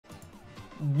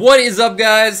What is up,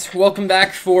 guys? Welcome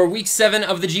back for week 7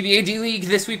 of the GBA D-League.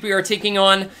 This week we are taking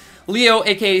on Leo,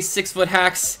 aka 6-Foot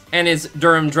Hacks, and his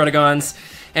Durham Druddigons.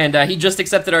 And he just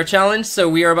accepted our challenge, so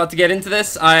we are about to get into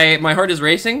this. My heart is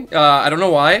racing. I don't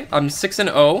know why. I'm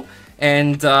 6-0,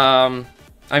 and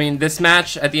I mean, this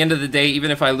match, at the end of the day, even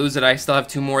if I lose it, I still have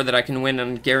 2 more that I can win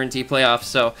and guarantee playoffs.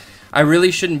 So I really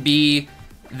shouldn't be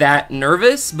that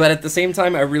nervous, but at the same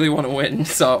time, I really want to win.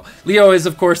 So Leo is,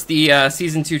 of course, the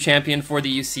Season 2 champion for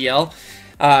the UCL.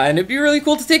 And it'd be really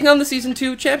cool to take on the Season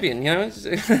 2 champion, you know?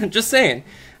 Just saying.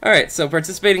 Alright, so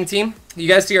participating team. You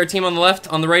guys see our team on the left.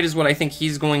 On the right is what I think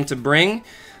he's going to bring.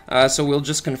 So we'll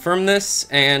just confirm this.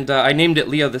 And I named it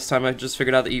Leo this time. I just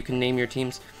figured out that you can name your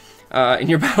teams in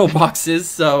your battle boxes.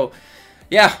 So,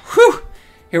 yeah. Whew!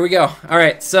 Here we go.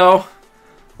 Alright, so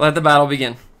let the battle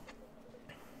begin.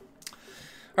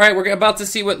 Alright, we're about to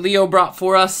see what Leo brought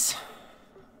for us.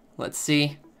 Let's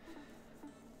see.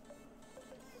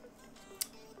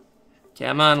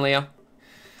 Come on, Leo.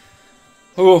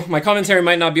 Oh, my commentary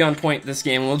might not be on point this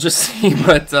game. We'll just see,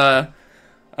 but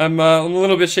I'm a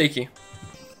little bit shaky.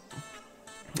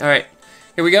 Alright,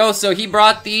 here we go. So he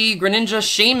brought the Greninja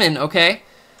Shaman, okay.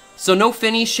 So no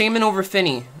Finny, Shaman over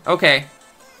Finny. Okay.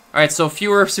 Alright, so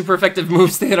fewer super effective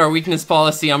moves to hit our weakness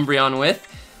policy Umbreon with.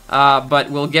 But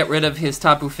we'll get rid of his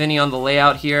Tapu Fini on the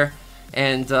layout here,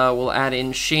 and we'll add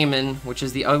in Shaman, which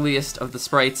is the ugliest of the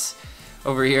sprites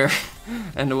over here,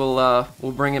 and we'll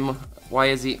bring him. Why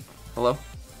is he? Hello?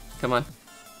 Come on.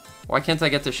 Why can't I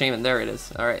get to Shaman? There it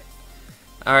is. All right.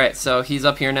 All right. So he's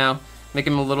up here now. Make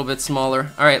him a little bit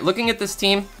smaller. All right. Looking at this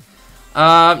team,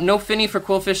 no Finny for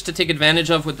Quillfish to take advantage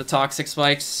of with the Toxic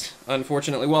Spikes,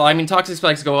 unfortunately. Well, I mean, Toxic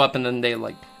Spikes go up and then they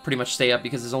like pretty much stay up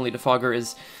because his only defogger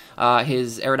is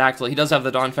his Aerodactyl. He does have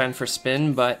the Donphan for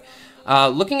spin, but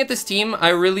looking at this team, I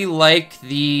really like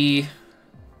the...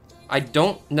 I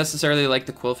don't necessarily like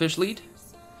the Quillfish lead.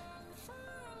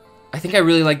 I think I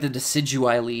really like the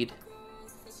Decidueye lead.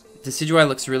 Decidueye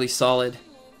looks really solid.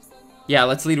 Yeah,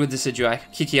 let's lead with Decidueye.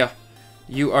 Kikyo,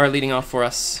 you are leading off for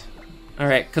us.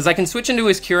 Alright, because I can switch into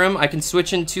his Kyurem, I can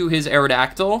switch into his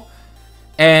Aerodactyl,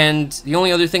 and the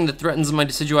only other thing that threatens my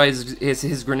Decidueye is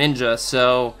his Greninja,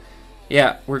 so...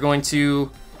 yeah, we're going to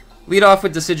lead off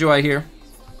with Decidueye here,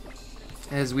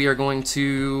 as we are going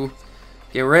to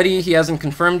get ready. He hasn't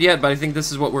confirmed yet, but I think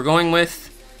this is what we're going with.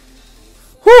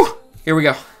 Whew! Here we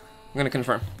go. I'm going to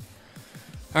confirm.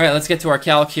 Alright, let's get to our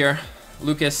calc here.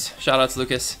 Lucas, shoutouts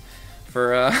Lucas,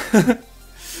 for,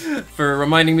 for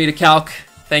reminding me to calc.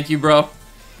 Thank you, bro.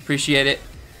 Appreciate it.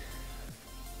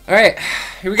 Alright,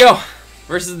 here we go.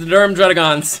 Versus the Durham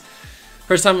Druddigons.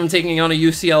 First time I'm taking on a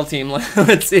UCL team.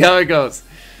 Let's see how it goes.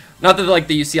 Not that like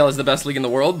the UCL is the best league in the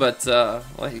world, but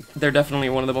like they're definitely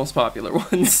one of the most popular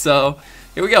ones. So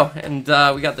here we go, and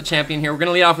we got the champion here. We're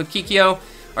gonna lead off with Kikyo,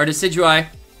 our Decidueye.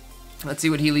 Let's see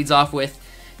what he leads off with.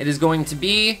 It is going to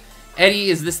be Eddie.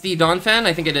 Is this the Donphan?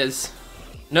 I think it is.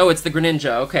 No, it's the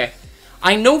Greninja. Okay.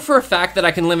 I know for a fact that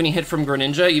I can limit hit from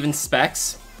Greninja, even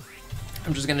Specs.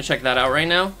 I'm just gonna check that out right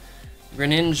now.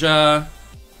 Greninja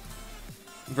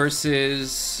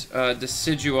versus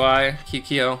Decidueye,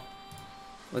 Kikyo.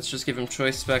 Let's just give him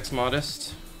choice specs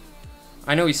modest.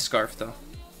 I know he's scarfed though.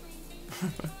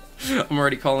 I'm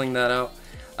already calling that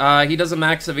out. He does a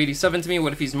max of 87 to me.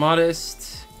 What if he's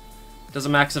modest? Does a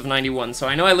max of 91. So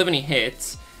I know I live any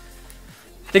hits.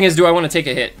 Thing is, do I want to take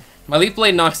a hit? My Leaf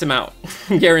Blade knocks him out.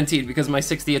 Guaranteed, because my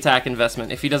 60 attack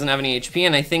investment. If he doesn't have any HP,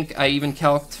 and I think I even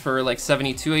calced for like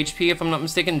 72 HP if I'm not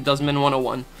mistaken, it does min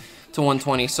 101. To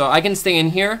 120, so I can stay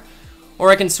in here,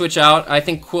 or I can switch out. I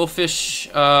think Quillfish,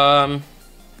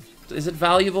 is it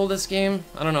valuable this game?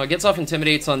 I don't know, it gets off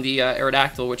Intimidates on the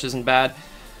Aerodactyl, which isn't bad.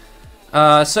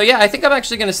 So yeah, I think I'm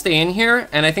actually going to stay in here,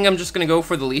 and I think I'm just going to go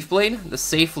for the Leaf Blade, the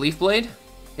safe Leaf Blade.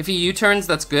 If he U-turns,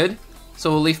 that's good,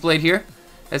 so a Leaf Blade here,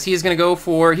 as he is going to go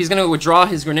for, he's going to withdraw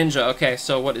his Greninja. Okay,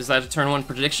 so what, is that a turn 1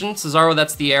 prediction? Cesaro,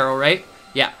 that's the arrow, right?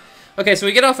 Yeah. Okay, so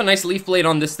we get off a nice Leaf Blade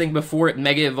on this thing before it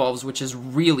Mega Evolves, which is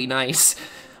really nice.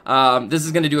 This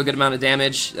is going to do a good amount of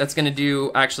damage. That's going to do...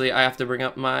 actually, I have to bring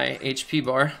up my HP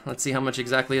bar. Let's see how much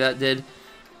exactly that did.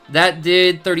 That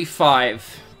did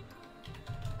 35.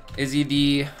 Is he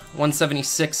the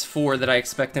 176-4 that I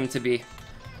expect him to be?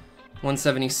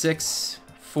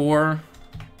 176-4.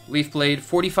 Leaf Blade,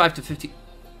 45 to 50...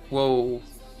 Whoa.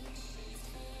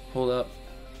 Hold up.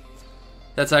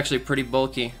 That's actually pretty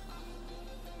bulky.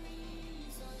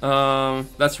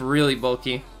 That's really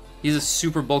bulky. He's a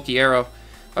super bulky arrow.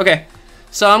 Okay,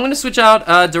 so I'm gonna switch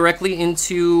out directly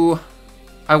into...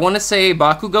 I want to say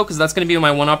Bakugo, because that's going to be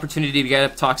my one opportunity to get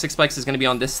up Toxic Spikes is going to be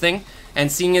on this thing.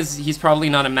 And seeing as he's probably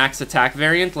not a max attack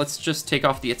variant, let's just take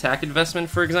off the attack investment,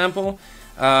 for example.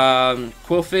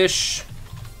 Quillfish.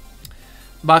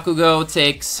 Bakugo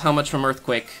takes how much from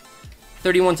Earthquake?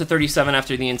 31 to 37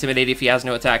 after the Intimidate if he has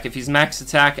no attack. If he's max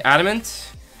attack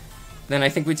Adamant, then I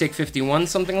think we take 51,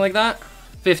 something like that.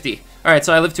 50. Alright,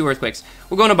 so I live 2 Earthquakes.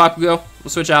 We'll go into Bakugo. We'll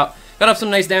switch out. Got off some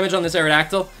nice damage on this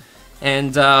Aerodactyl.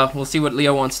 And we'll see what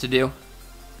Leo wants to do.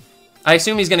 I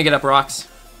assume he's going to get up rocks.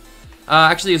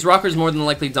 Actually, his rocker's more than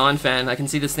likely Donphan. I can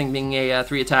see this thing being a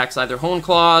 3 attacks, either Hone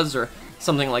Claws or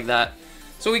something like that.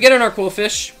 So we get in our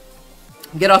Quillfish,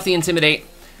 get off the Intimidate.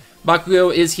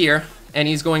 Bakugo is here, and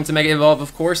he's going to Mega Evolve,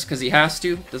 of course, because he has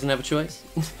to. Doesn't have a choice.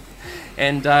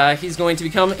 And he's going to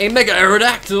become a Mega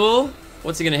Aerodactyl.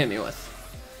 What's he going to hit me with?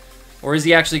 Or is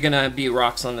he actually going to beat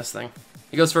rocks on this thing?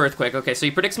 He goes for Earthquake. Okay, so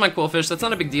he predicts my Quillfish. That's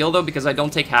not a big deal, though, because I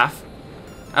don't take half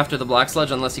after the Black Sludge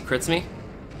unless he crits me.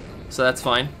 So that's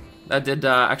fine. That did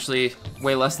actually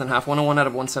way less than half. 101 out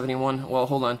of 171. Well,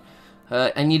 hold on.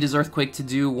 I need his Earthquake to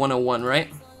do 101, right?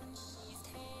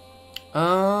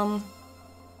 Hold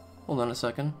on a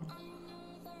second.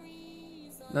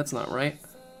 That's not right.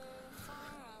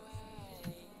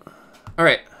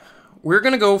 Alright. We're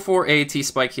going to go for a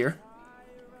T-Spike here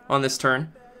on this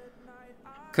turn.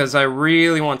 Because I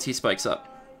really want T-Spikes up.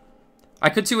 I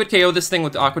could 2-hit KO this thing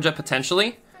with Aqua Jet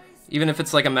potentially. Even if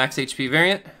it's like a max HP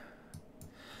variant.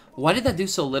 Why did that do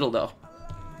so little though?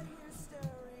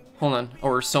 Hold on.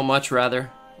 Or so much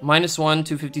rather. -1,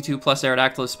 252 plus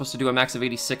Aerodactyl is supposed to do a max of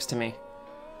 86 to me.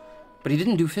 But he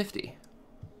didn't do 50.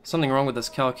 Something wrong with this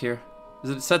calc here. Is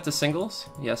it set to singles?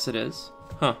 Yes, it is.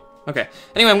 Huh. Okay.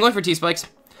 Anyway, I'm going for T-Spikes.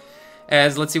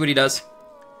 As let's see what he does.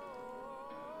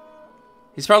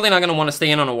 He's probably not going to want to stay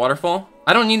in on a waterfall.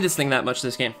 I don't need this thing that much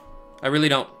this game. I really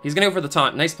don't. He's going to go for the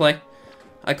taunt. Nice play.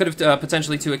 I could have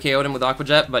potentially 2-hit KO'd him with Aqua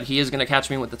Jet, but he is going to catch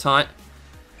me with the taunt.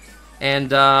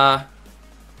 And I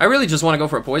really just want to go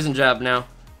for a Poison Jab now.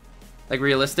 Like,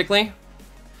 realistically.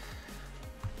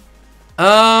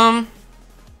 Jab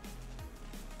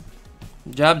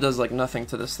does, like, nothing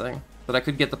to this thing. But I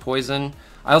could get the Poison.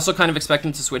 I also kind of expect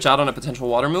him to switch out on a potential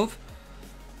water move.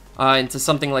 Into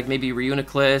something like maybe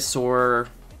Reuniclus or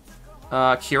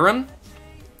Kyurem.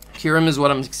 Kyurem is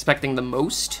what I'm expecting the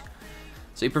most.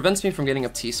 So he prevents me from getting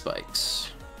up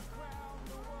T-Spikes.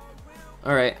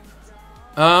 Alright.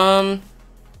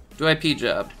 Do I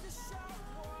P-Jab?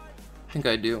 I think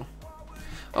I do.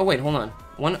 Oh wait, hold on.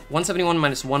 171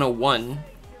 minus 101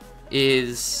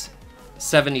 is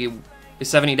 70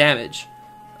 damage.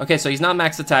 Okay, so he's not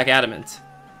max attack Adamant.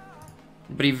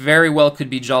 But he very well could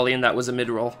be Jolly and that was a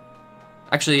mid-roll.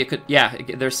 Actually, it could, yeah,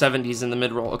 there's 70s in the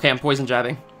mid-roll. Okay, I'm Poison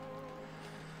Jabbing.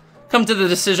 Come to the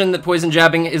decision that Poison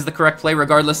Jabbing is the correct play,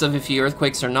 regardless of if he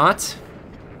Earthquakes or not.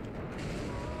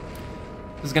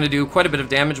 This is going to do quite a bit of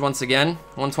damage once again.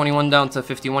 121 down to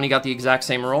 51, he got the exact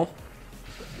same roll.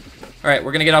 Alright,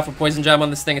 we're going to get off a Poison Jab on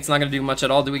this thing. It's not going to do much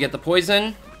at all. Do we get the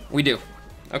Poison? We do.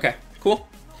 Okay, cool.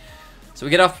 So we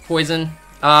get off Poison.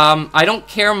 I don't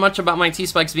care much about my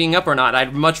T-Spikes being up or not.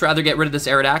 I'd much rather get rid of this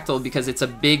Aerodactyl because it's a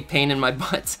big pain in my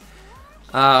butt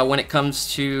when it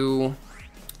comes to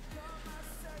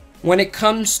my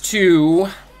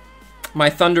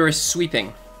Thundurus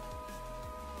sweeping.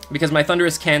 Because my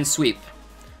Thundurus can sweep.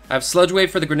 I have Sludge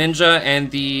Wave for the Greninja and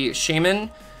the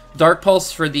Shaman, Dark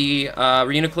Pulse for the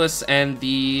Reuniclus and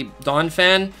the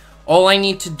Donphan. All I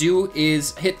need to do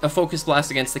is hit a Focus Blast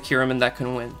against the Kyurem and that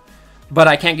can win. But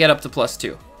I can't get up to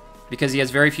 +2, because he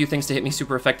has very few things to hit me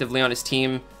super effectively on his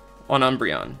team on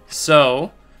Umbreon.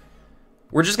 So,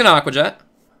 we're just going to Aqua Jet.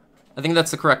 I think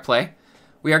that's the correct play.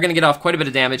 We are going to get off quite a bit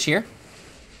of damage here,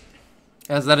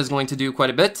 as that is going to do quite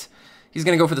a bit. He's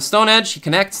going to go for the Stone Edge. He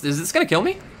connects. Is this going to kill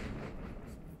me?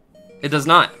 It does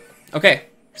not. Okay,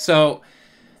 so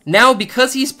now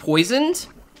because he's poisoned,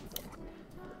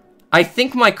 I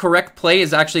think my correct play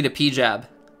is actually to P-Jab.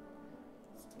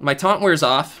 My taunt wears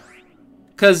off.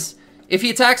 Because if he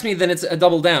attacks me, then it's a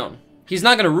double down. He's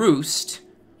not going to roost,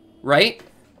 right?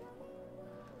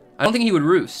 I don't think he would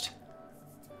roost.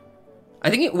 I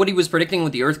think what he was predicting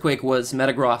with the Earthquake was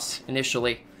Metagross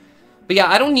initially. But yeah,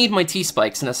 I don't need my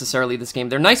T-Spikes necessarily this game.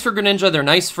 They're nice for Greninja, they're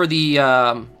nice for the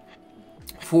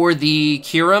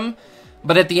Kyurem.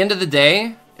 But at the end of the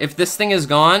day, if this thing is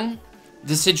gone,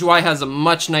 Decidueye has a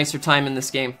much nicer time in this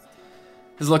game.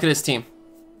 Because look at his team.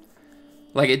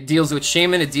 Like, it deals with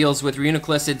Shaman, it deals with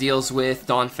Reuniclus, it deals with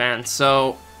Donphan.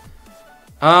 So,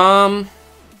 but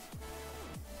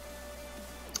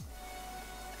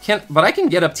I can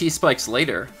get up T-Spikes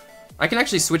later. I can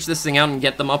actually switch this thing out and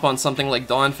get them up on something like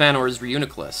Donphan or his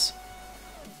Reuniclus.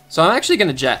 So I'm actually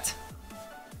gonna Jet.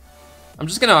 I'm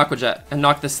just gonna Aqua Jet and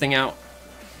knock this thing out.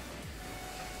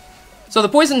 So the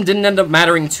poison didn't end up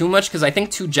mattering too much because I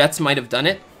think 2 Jets might have done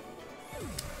it.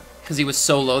 Because he was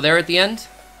so low there at the end.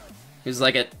 He was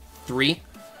like at 3.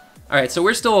 Alright, so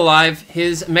we're still alive.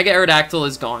 His Mega Aerodactyl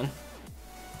is gone.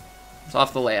 It's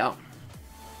off the layout.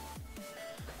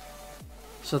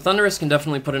 So Thundurus can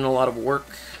definitely put in a lot of work.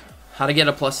 How to get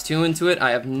a +2 into it,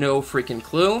 I have no freaking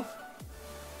clue.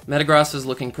 Metagross is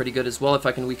looking pretty good as well if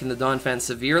I can weaken the Donphan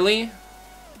severely.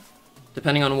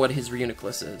 Depending on what his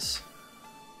Reuniclus is.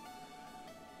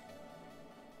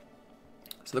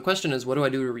 So the question is, what do I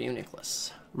do to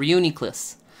Reuniclus?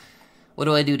 Reuniclus. What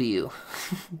do I do to you?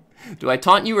 Do I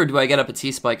taunt you or do I get up a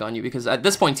T-Spike on you? Because at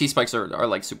this point, T-Spikes are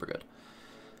like super good.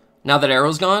 Now that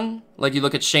Arrow's gone, like you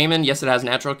look at Shaman, yes it has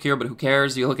Natural Cure, but who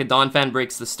cares? You look at Donphan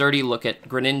breaks the Sturdy, look at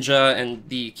Greninja and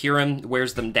the Kyurem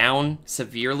wears them down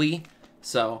severely.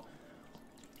 So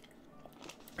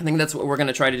I think that's what we're going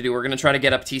to try to do. We're going to try to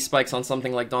get up T-Spikes on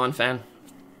something like Donphan.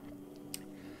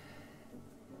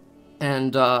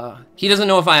 And he doesn't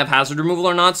know if I have Hazard Removal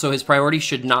or not, so his priority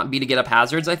should not be to get up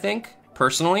Hazards, I think,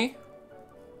 personally.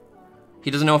 He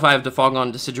doesn't know if I have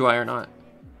Defogon Decidueye or not.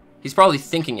 He's probably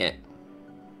thinking it.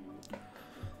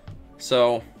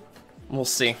 So, we'll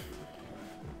see.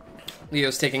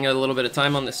 Leo's taking a little bit of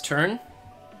time on this turn.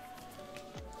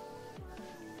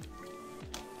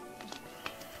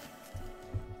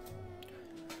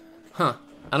 Huh.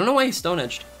 I don't know why he's Stone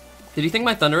Edged. Did he think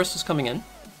my Thundurus was coming in?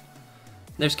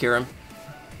 There's Kyurem.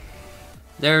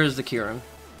 There's the Kyurem.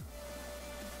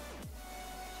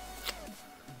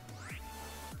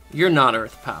 You're not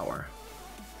Earth Power.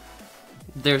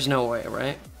 There's no way,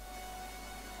 right?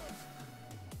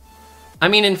 I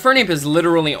mean, Infernape is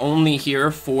literally only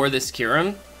here for this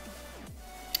Kyurem.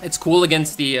 It's cool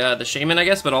against the Shaman, I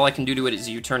guess, but all I can do to it is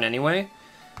U-turn anyway.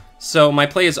 So my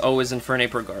play is always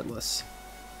Infernape regardless.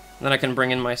 And then I can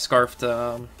bring in my Scarf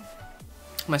to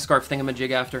my Scarf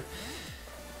thingamajig after.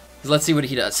 Let's see what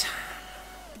he does.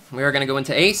 We are going to go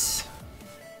into Ace,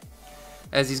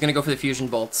 as he's going to go for the Fusion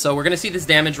Bolt. So we're going to see this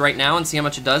damage right now and see how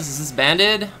much it does. Is this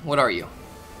banded? What are you?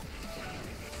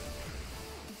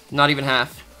 Not even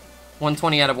half.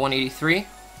 120 out of 183.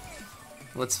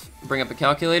 Let's bring up a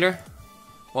calculator.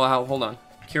 Well, hold on.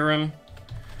 Kyurem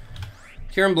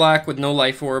Black with no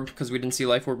Life Orb, because we didn't see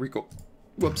Life Orb Recoil.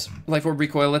 Whoops. Life Orb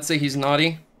Recoil. Let's say he's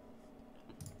naughty.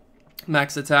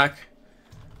 Max attack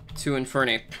to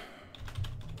Infernape.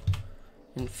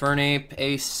 Infernape,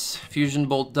 Ace, Fusion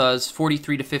Bolt does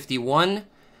 43 to 51.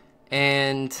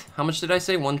 And how much did I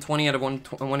say? 120 out of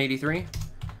 183?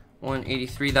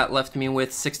 183, that left me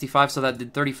with 65, so that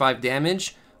did 35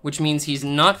 damage, which means he's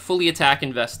not fully attack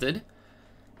invested.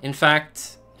 In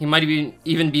fact, he might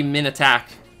even be min attack,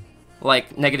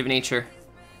 like Negative Nature.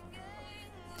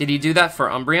 Did he do that for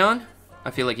Umbreon? I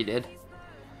feel like he did.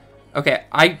 Okay,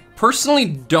 I personally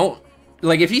don't,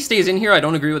 like if he stays in here, I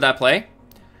don't agree with that play.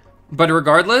 But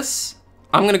regardless,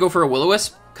 I'm going to go for a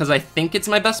Will-O-Wisp, because I think it's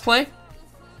my best play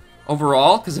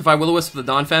overall, because if I Will-O-Wisp the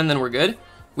Donphan, then we're good.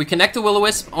 We connect a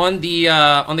Will-O-Wisp on the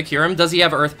Kyurem. Does he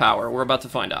have Earth Power? We're about to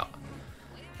find out.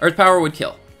 Earth Power would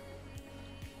kill.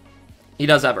 He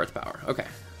does have Earth Power. Okay.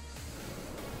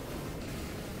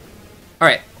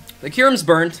 Alright. The Kyurem's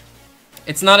burned.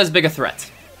 It's not as big a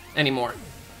threat anymore.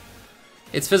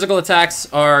 Its physical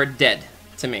attacks are dead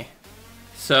to me.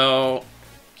 So,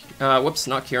 whoops,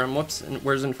 not Kyurem. Whoops.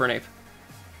 Where's Infernape?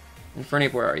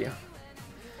 Infernape, where are you?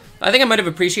 I think I might have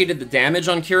appreciated the damage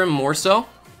on Kyurem more so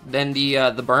than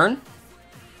the burn.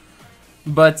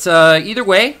 But either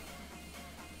way,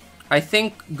 I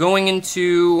think going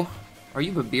into... Are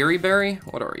you Babiri Berry?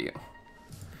 What are you?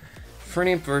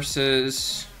 Infernape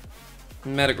versus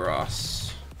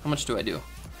Metagross. How much do I do?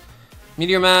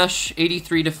 Meteor Mash,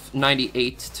 83 to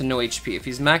 98 to no HP. If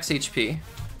he's max HP,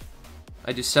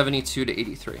 I do 72 to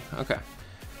 83. Okay.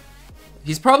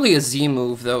 He's probably a Z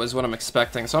move, though, is what I'm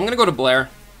expecting. So I'm going to go to Blair.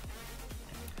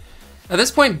 At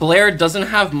this point, Blair doesn't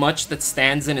have much that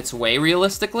stands in its way,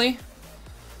 realistically.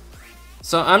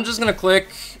 So I'm just going to click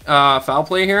Foul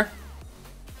Play here.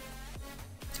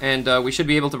 And we should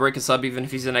be able to break a sub even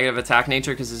if he's a negative attack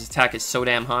nature, because his attack is so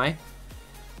damn high.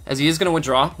 As he is going to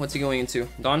withdraw. What's he going into?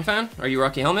 Donphan? Are you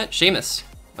Rocky Helmet? Seamus.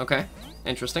 Okay.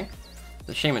 Interesting.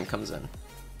 The Shaman comes in.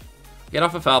 Get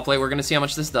off a Foul Play. We're going to see how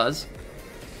much this does.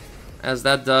 As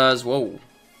that does... Whoa.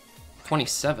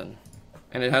 27.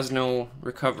 And it has no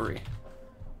recovery.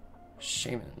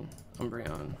 Shaman.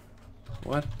 Umbreon.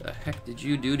 What the heck did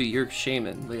you do to your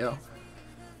Shaman, Leo?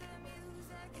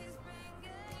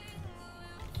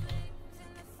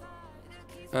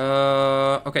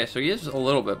 Okay, so he is a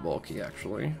little bit bulky,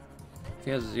 actually. If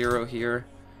he has 0 here,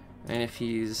 And if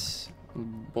he's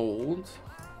bold...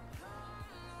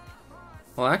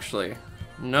 Well, actually,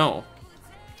 no.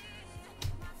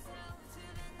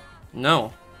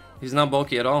 No, he's not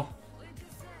bulky at all.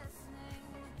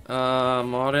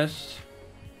 Modest.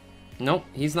 Nope,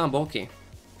 he's not bulky.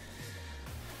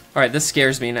 Alright, this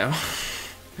scares me now.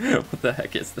 What the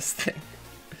heck is this thing?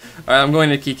 Alright, I'm going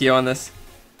to Kikyo on this.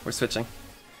 We're switching.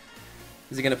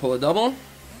 Is he going to pull a double?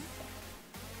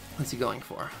 What's he going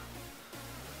for?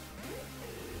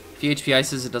 If he HP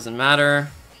ices, it doesn't matter.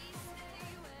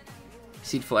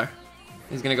 Seed Flare.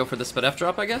 He's going to go for the Spud F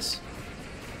drop, I guess?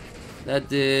 That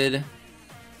did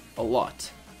a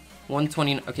lot.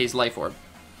 120. Okay, he's Life Orb.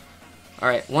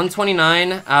 Alright,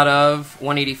 129 out of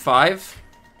 185.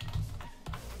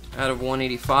 Out of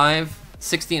 185.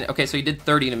 16. Okay, so he did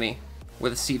 30 to me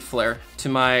with a Seed Flare to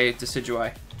my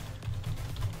Decidueye.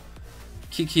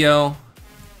 Kikyo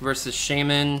versus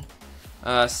Shaman.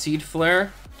 Seed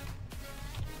Flare.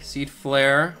 Seed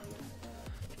Flare.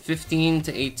 15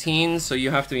 to 18, so you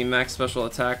have to be max special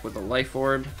attack with a Life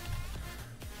Orb.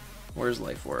 Where's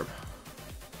Life Orb?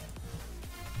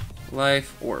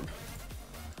 Life Orb.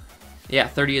 Yeah,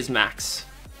 30 is max.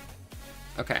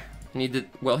 Okay. And he did,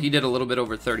 well, he did a little bit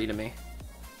over 30 to me.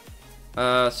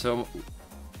 So...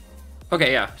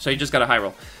 Okay, yeah, so he just got a high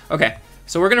roll. Okay,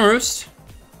 so we're gonna Roost,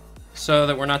 so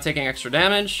that we're not taking extra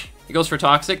damage. He goes for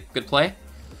Toxic, good play.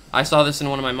 I saw this in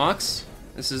one of my mocks.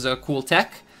 This is a cool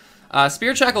tech.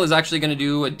 Spirit Shackle is actually gonna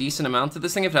do a decent amount to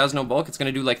this thing. If it has no bulk, it's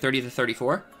gonna do like 30 to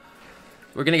 34.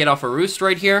 We're gonna get off a Roost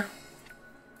right here.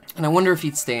 And I wonder if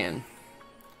he'd stay in.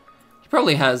 He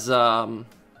probably has,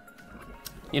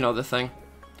 you know, the thing.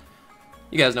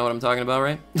 You guys know what I'm talking about,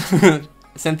 right?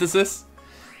 Synthesis?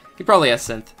 He probably has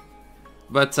Synth.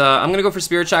 But I'm gonna go for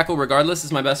Spirit Shackle regardless. This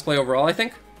is my best play overall, I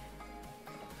think.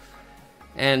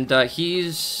 And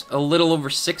he's a little over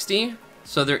 60.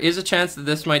 So there is a chance that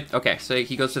this might... Okay, so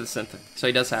he goes to the Synth. So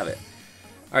he does have it.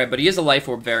 Alright, but he is a Life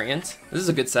Orb variant. This is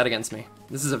a good set against me.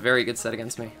 This is a very good set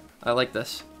against me. I like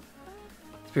this.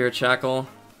 Spirit Shackle.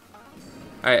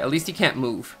 Alright, at least he can't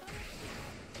move.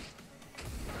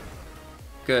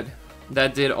 Good.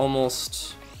 That did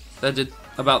almost... That did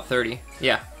about 30.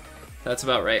 Yeah, that's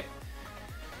about right.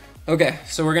 Okay,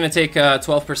 so we're going to take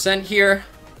 12% here.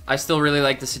 I still really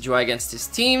like the Decidueye against his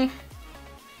team.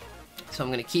 So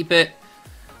I'm going to keep it.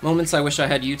 Moments I wish I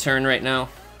had U-turn right now.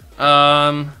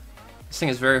 This thing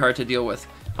is very hard to deal with.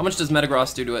 How much does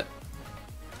Metagross do to it?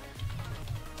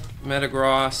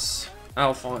 Metagross,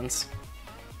 Alphonse.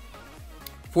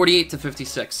 48 to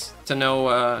 56 to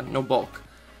no bulk.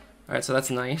 Alright, so that's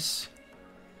nice.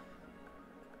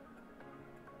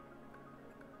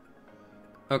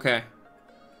 Okay.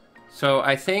 So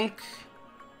I think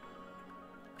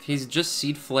he's just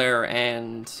Seed Flare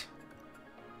and...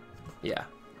 Yeah.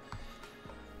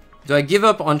 Do I give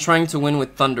up on trying to win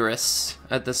with Thundurus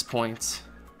at this point?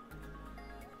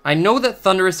 I know that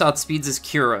Thundurus outspeeds his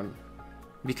Kyurem,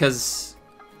 because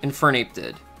Infernape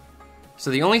did. So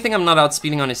the only thing I'm not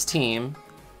outspeeding on his team,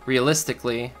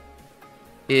 realistically,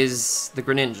 is the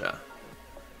Greninja.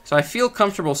 So I feel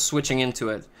comfortable switching into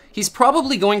it. He's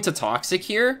probably going to Toxic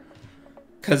here,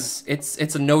 because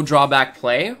it's a no drawback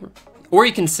play, or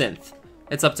he can Synth.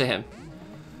 It's up to him.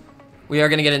 We are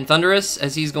going to get in Thundurus,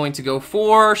 as he's going to go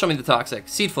for... Show me the Toxic.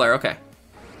 Seed Flare, okay.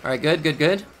 Alright, good, good,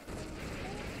 good.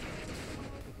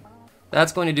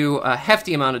 That's going to do a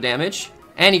hefty amount of damage.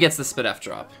 And he gets the Spit F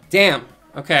drop. Damn,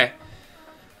 okay.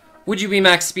 Would you be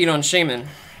max speed on Shaman?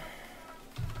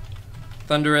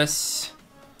 Thundurus,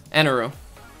 Eneru.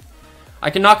 I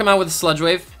can knock him out with a Sludge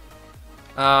Wave.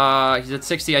 He's at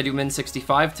 60, I do min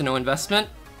 65 to no investment.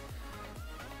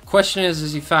 Question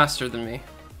is he faster than me?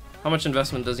 How much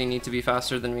investment does he need to be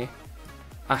faster than me?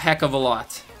 A heck of a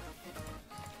lot.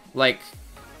 Like,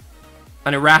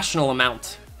 an irrational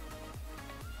amount.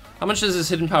 How much does his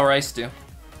Hidden Power Ice do?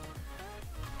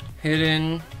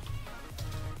 Hidden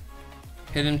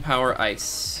Power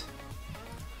Ice.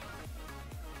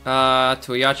 To a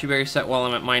Yachi Berry set while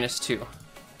I'm at -2.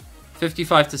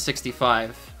 55 to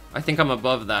 65. I think I'm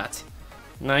above that.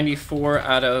 94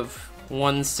 out of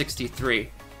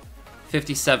 163.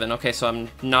 57. Okay, so I'm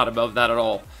not above that at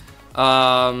all.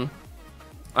 I'm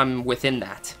within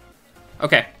that.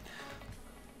 Okay.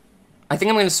 I think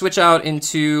I'm going to switch out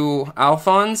into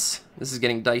Alphonse. This is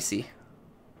getting dicey.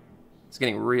 It's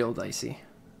getting real dicey.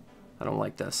 I don't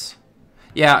like this.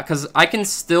 Yeah, because I can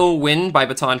still win by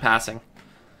baton passing.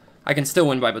 I can still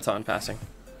win by baton passing.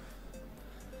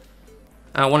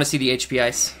 I want to see the HP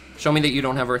Ice. Show me that you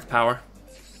don't have Earth Power.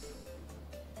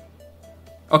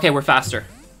 Okay, we're faster.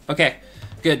 Okay,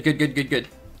 good, good, good, good, good.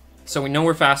 So we know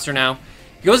we're faster now.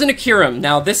 He goes into Kirim.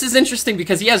 Now, this is interesting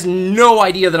because he has no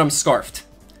idea that I'm Scarfed.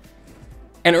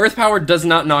 And Earth Power does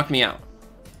not knock me out.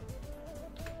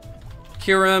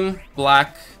 Kirim,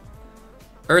 black,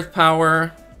 Earth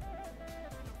Power,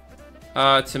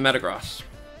 to Metagross.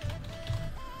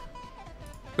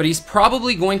 But he's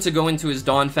probably going to go into his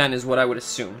Donphan is what I would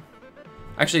assume.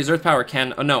 Actually, his Earth Power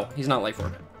can... Oh, no, he's not Life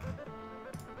Orb.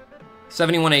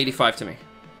 71 to 85 to me.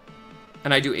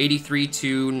 And I do 83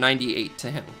 to 98 to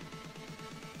him.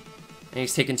 And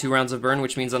he's taken 2 rounds of burn,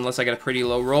 which means unless I get a pretty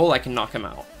low roll, I can knock him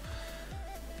out.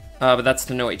 But that's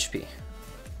to no HP.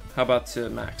 How about to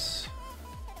max?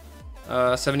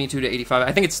 72 to 85.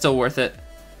 I think it's still worth it.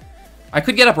 I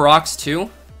could get up rocks too.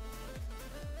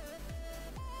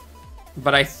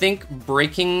 But I think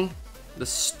breaking the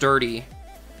sturdy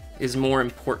is more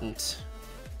important.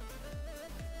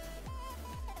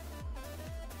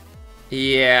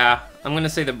 Yeah, I'm going to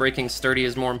say the breaking sturdy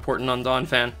is more important on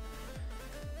Donphan.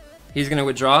 He's going to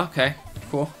withdraw. Okay,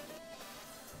 cool.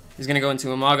 He's going to go into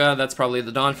Umaga. That's probably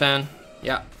the Donphan.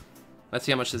 Yeah. Let's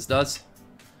see how much this does.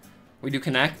 We do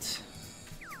connect.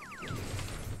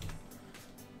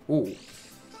 Ooh.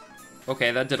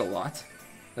 Okay, that did a lot.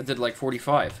 That did like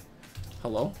 45.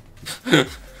 Hello?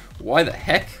 Why the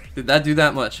heck did that do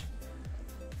that much?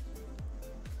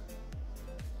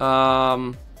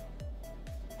 Huh?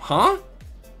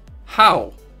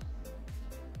 How?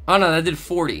 Oh no, that did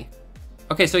 40.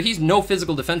 Okay, so he's no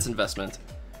physical defense investment.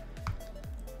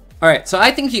 Alright, so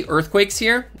I think he Earthquakes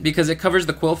here because it covers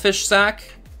the Quillfish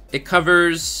sack. It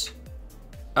covers...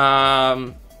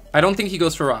 I don't think he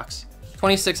goes for rocks.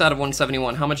 26 out of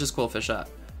 171. How much is Quillfish at?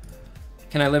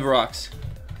 Can I live rocks?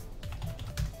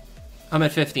 I'm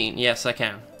at 15. Yes, I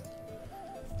can.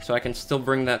 So I can still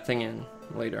bring that thing in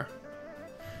later.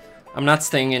 I'm not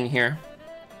staying in here.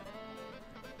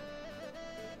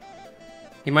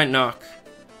 He might knock.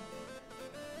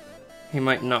 He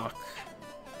might knock.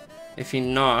 If he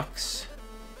knocks,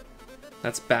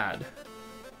 that's bad.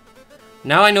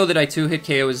 Now I know that I 2-hit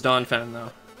KO his Donphan,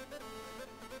 though.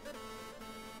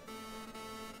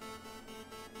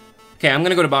 Okay, I'm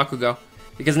gonna go to Bakugo.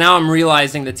 Because now I'm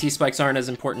realizing that T-Spikes aren't as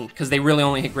important, because they really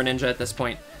only hit Greninja at this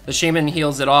point. The Shaman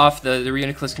heals it off, the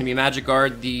Reuniclus can be Magic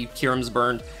Guard, the Kirim's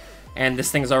burned, and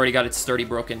this thing's already got its sturdy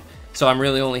broken. So I'm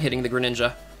really only hitting the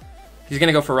Greninja. He's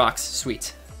gonna go for rocks.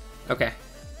 Sweet. Okay.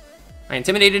 I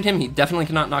intimidated him. He definitely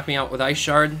cannot knock me out with Ice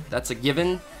Shard. That's a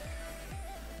given.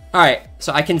 Alright,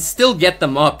 so I can still get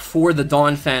them up for the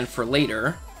Donphan for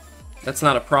later. That's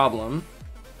not a problem.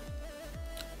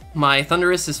 My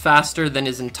Thundurus is faster than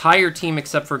his entire team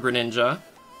except for Greninja,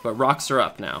 but rocks are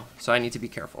up now, so I need to be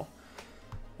careful.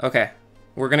 Okay,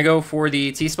 we're gonna go for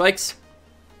the T-Spikes.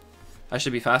 I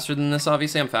should be faster than this,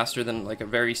 obviously. I'm faster than like a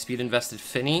very speed-invested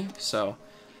Finny, so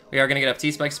we are gonna get up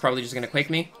T-Spikes, probably just gonna Quake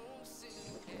me.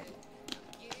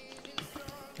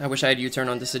 I wish I had U-turn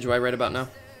on Decidueye right about now.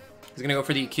 He's gonna go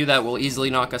for the EQ that will easily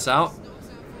knock us out.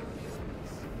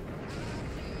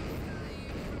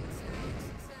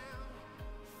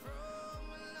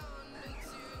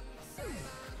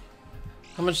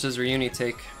 How much does Reuni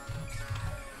take?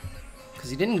 Because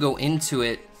he didn't go into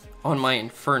it on my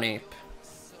Infernape.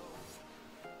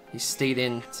 He stayed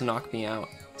in to knock me out.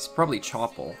 It's probably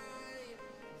Chople.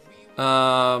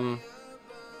 How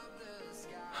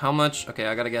much? Okay,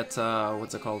 I gotta get,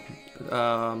 what's it called?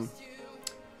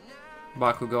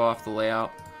 Bakugo off the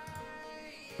layout.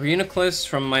 Reuniclus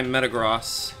from my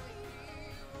Metagross.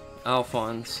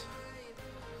 Alphonse.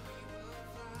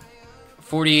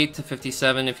 48 to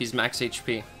 57 if he's max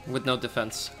HP, with no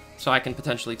defense. So I can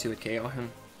potentially 2-hit KO him.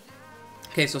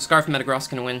 Okay, so Scarf Metagross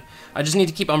can win. I just need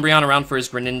to keep Umbreon around for his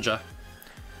Greninja.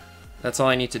 That's all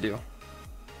I need to do.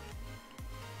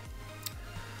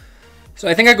 So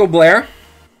I think I go Blair.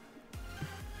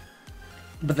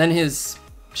 But then his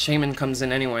Shaman comes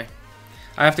in anyway.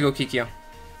 I have to go Kikyo.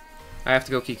 I have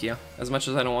to go Kikyo, as much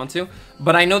as I don't want to.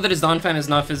 But I know that his Donphan is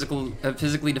not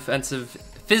physically defense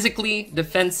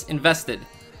invested.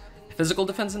 Physical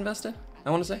defense invested, I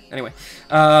want to say? Anyway.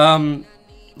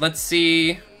 Let's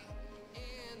see.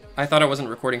 I thought I wasn't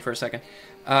recording for a second.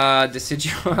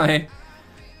 Decidueye,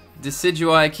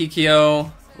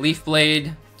 Kikyo, Leaf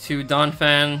Blade to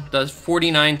Donphan does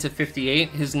 49 to 58.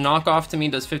 His knockoff to me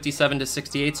does 57 to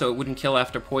 68, so it wouldn't kill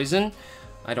after poison.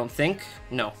 I don't think.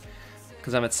 No.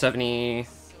 Because I'm at 70.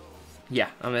 Yeah,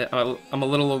 I'm a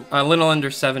little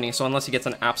under 70, so unless he gets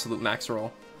an absolute max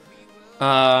roll.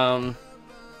 I'm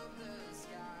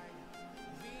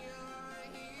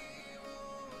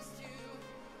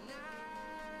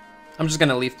just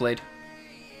gonna Leaf Blade.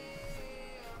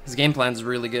 His game plan's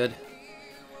really good.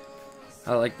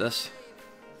 I like this.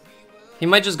 He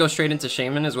might just go straight into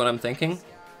Shaman is what I'm thinking.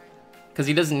 Because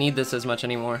he doesn't need this as much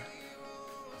anymore.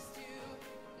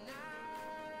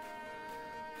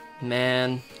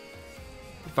 Man.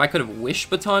 If I could have Wish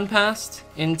Baton passed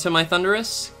into my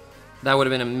Thundurus, that would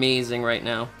have been amazing right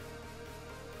now.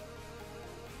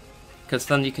 Because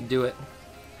Thundy could do it.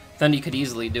 Thundy could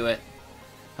easily do it.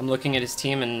 I'm looking at his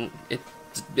team and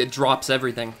it drops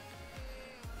everything.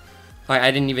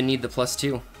 I didn't even need the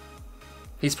 +2.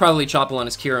 He's probably Chople on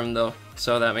his Kyurem though,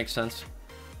 so that makes sense.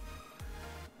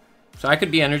 So I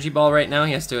could be Energy Ball right now,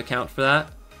 he has to account for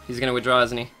that. He's gonna withdraw,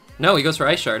 isn't he? No, he goes for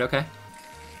Ice Shard, okay.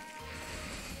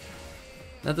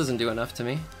 That doesn't do enough to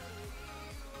me.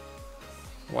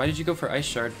 Why did you go for Ice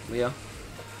Shard, Leo?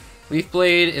 Leaf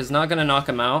Blade is not gonna knock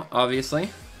him out,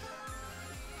 obviously.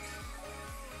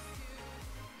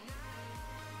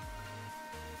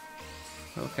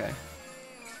 Okay.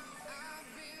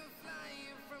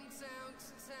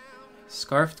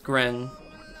 Scarfed Gren,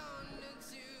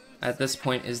 at this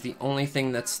point, is the only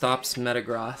thing that stops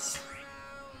Metagross.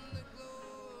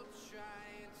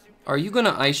 Are you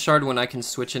gonna Ice Shard when I can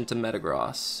switch into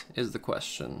Metagross, is the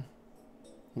question.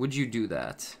 Would you do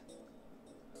that?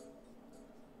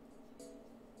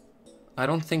 I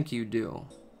don't think you do.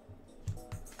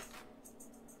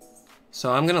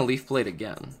 So I'm gonna Leaf Blade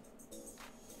again.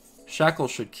 Shackle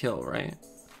should kill, right?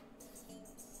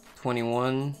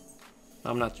 21.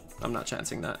 I'm not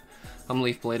chancing that. I'm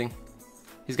Leaf Blading.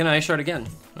 He's gonna Ice Shard again.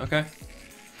 Okay.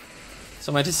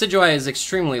 So my Decidueye is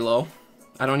extremely low.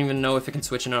 I don't even know if it can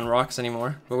switch in on rocks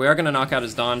anymore. But we are gonna knock out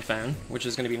his Donphan, which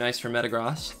is gonna be nice for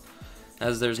Metagross,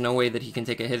 as there's no way that he can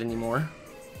take a hit anymore.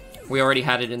 We already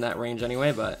had it in that range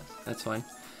anyway, but that's fine.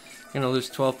 I'm gonna lose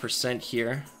 12%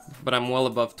 here, but I'm well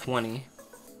above 20.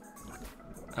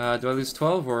 Do I lose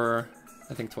 12 or...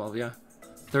 I think 12, yeah.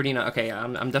 39, okay, yeah,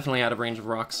 I'm definitely out of range of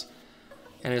rocks.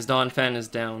 And his Donphan is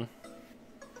down.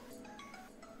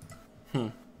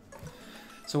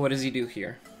 So what does he do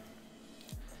here?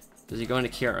 Does he go into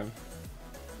Kyurem?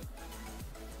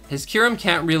 His Kyurem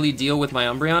can't really deal with my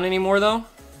Umbreon anymore, though.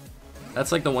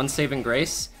 That's like the one saving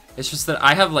grace. It's just that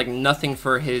I have like nothing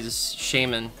for his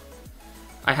Shaman.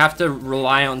 I have to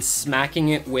rely on smacking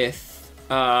it with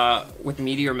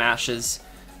Meteor Mashes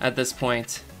at this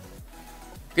point.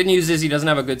 Good news is he doesn't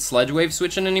have a good Sludge Wave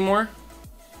switching anymore.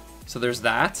 So there's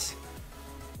that.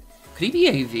 Could he be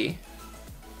AV?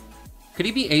 Could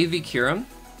he be AV Kyurem?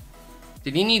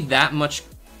 Did he need that much,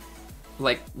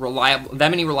 like,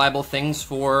 that many reliable things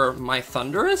for my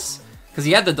Thundurus? Because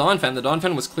he had the Donphan. The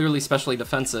Donphan was clearly specially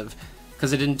defensive,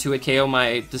 because it didn't 2-hit KO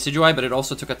my Decidueye, but it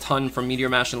also took a ton from Meteor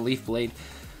Mash and Leaf Blade.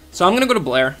 So I'm going to go to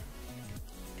Blair.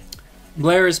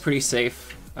 Blair is pretty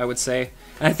safe, I would say.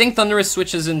 And I think Thundurus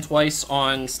switches in twice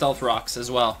on Stealth Rocks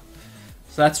as well.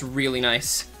 So that's really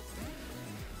nice.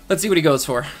 Let's see what he goes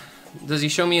for. Does he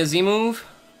show me a Z move?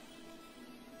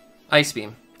 Ice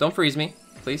Beam. Don't freeze me,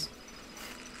 please.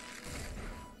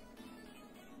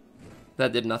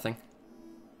 That did nothing.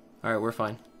 Alright, we're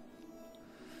fine.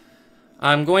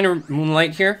 I'm going to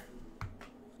Moonlight here.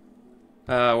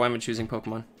 Why am I choosing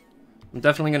Pokemon? I'm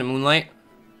definitely going to Moonlight.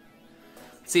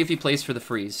 Let's see if he plays for the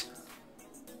freeze.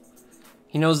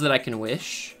 He knows that I can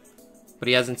Wish, but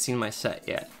he hasn't seen my set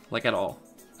yet, like at all.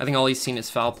 I think all he's seen is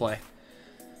Foul Play.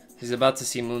 He's about to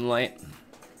see Moonlight.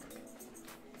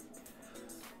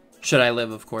 Should I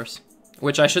live, of course.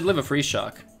 Which I should live a Freeze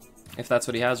Shock, if that's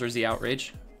what he has, or is he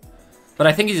Outrage? But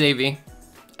I think he's AV.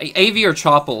 AV or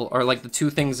Chople are like the two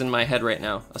things in my head right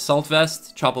now. Assault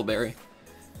Vest, Chople Berry.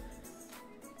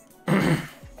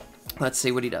 Let's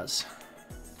see what he does.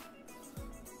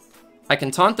 I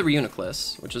can taunt the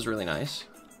Reuniclus, which is really nice.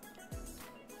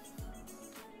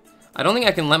 I don't think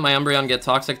I can let my Umbreon get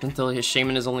Toxic until his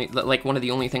Shaman is only like one of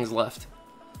the only things left.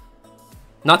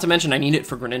 Not to mention I need it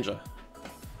for Greninja.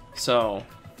 So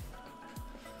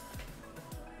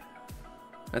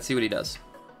let's see what he does.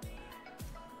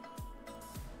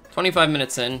 25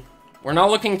 minutes in. We're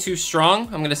not looking too strong.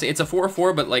 I'm gonna say it's a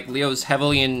 4-4, but like Leo's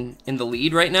heavily in the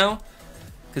lead right now.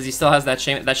 Because he still has that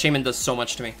Shaman. That Shaman does so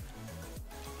much to me.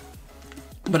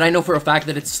 But I know for a fact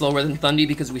that it's slower than Thundy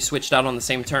because we switched out on the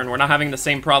same turn. We're not having the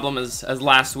same problem as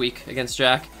last week against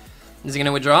Jack. Is he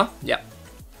gonna withdraw? Yeah.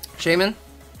 Shaman?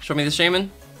 Show me the Shaman?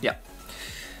 Yeah.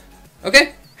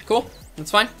 Okay, cool.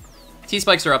 That's fine.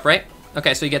 T-Spikes are up, right?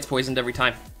 Okay, so he gets poisoned every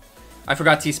time. I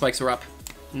forgot T-Spikes were up.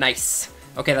 Nice.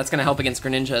 Okay, that's gonna help against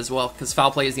Greninja as well, because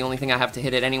Foul Play is the only thing I have to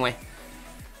hit it anyway.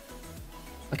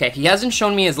 Okay, he hasn't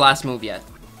shown me his last move yet.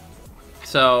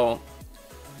 So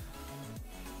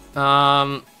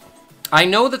I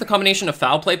know that the combination of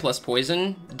Foul Play plus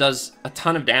Poison does a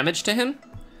ton of damage to him.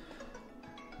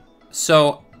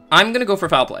 So I'm gonna go for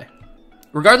Foul Play.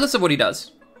 Regardless of what he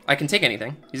does, I can take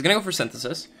anything. He's gonna go for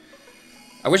Synthesis.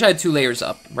 I wish I had 2 layers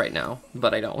up right now,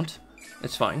 but I don't.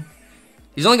 It's fine.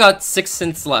 He's only got 6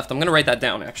 synths left. I'm gonna write that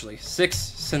down, actually. 6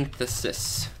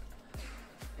 synthesis.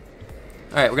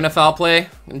 Alright, we're gonna foul play. I'm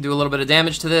gonna do a little bit of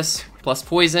damage to this, plus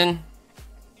poison.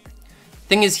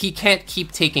 Thing is, he can't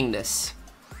keep taking this.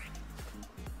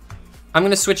 I'm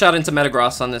gonna switch out into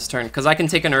Metagross on this turn, because I can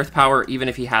take an Earth Power even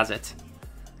if he has it.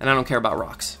 And I don't care about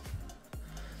rocks.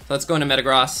 So let's go into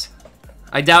Metagross.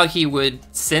 I doubt he would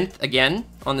Synth again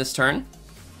on this turn.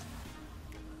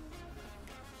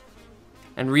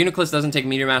 And Reuniclus doesn't take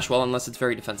Meteor Mash well unless it's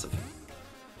very defensive.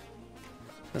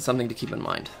 That's something to keep in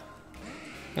mind.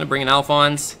 I'm gonna bring in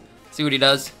Alphonse, see what he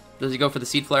does. Does he go for the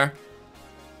Seed Flare?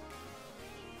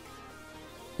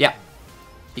 Yeah.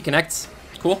 He connects.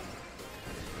 Cool.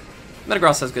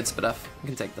 Metagross has good Spadef. You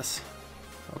can take this.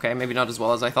 Okay, maybe not as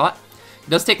well as I thought.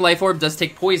 He does take Life Orb, does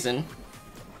take Poison.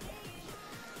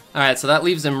 Alright, so that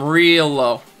leaves him real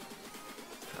low.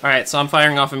 Alright, so I'm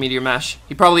firing off a Meteor Mash.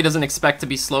 He probably doesn't expect to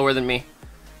be slower than me.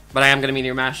 But I am going to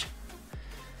Meteor Mash.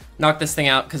 Knock this thing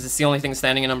out, because it's the only thing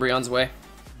standing in Umbreon's way.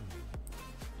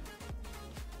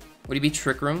 Would he be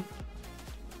Trick Room?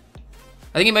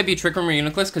 I think he might be Trick Room or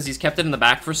Uniclus, because he's kept it in the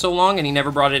back for so long, and he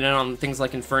never brought it in on things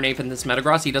like Infernape and this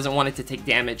Metagross. He doesn't want it to take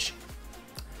damage.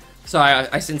 So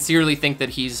I sincerely think that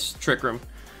he's Trick Room.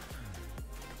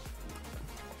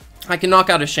 I can knock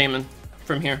out a Shaman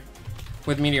from here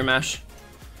with Meteor Mash.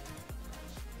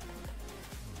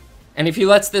 And if he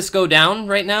lets this go down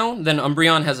right now, then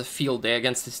Umbreon has a field day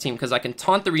against this team, because I can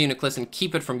taunt the Reuniclus and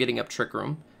keep it from getting up Trick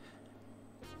Room.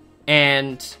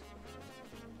 And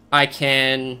I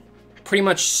can pretty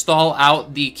much stall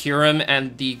out the Kyurem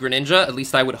and the Greninja, at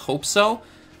least I would hope so.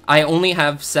 I only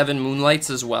have 7 Moonlights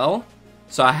as well,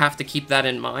 so I have to keep that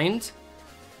in mind.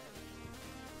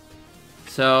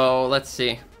 So, let's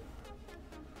see.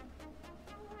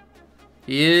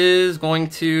 He is going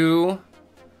to...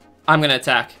 I'm going to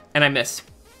attack, and I miss.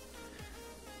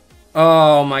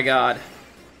 Oh my god.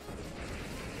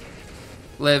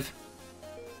 Live.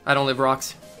 I don't live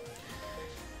rocks.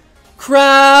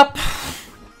 Crap!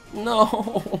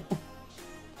 No.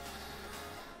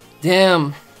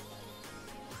 Damn.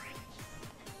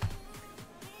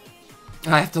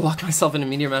 I have to lock myself in a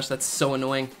Meteor Mash. That's so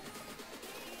annoying.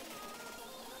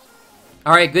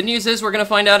 Alright, good news is we're going to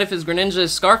find out if his Greninja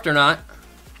is Scarfed or not.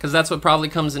 Because that's what probably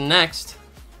comes in next.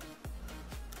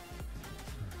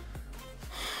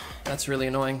 That's really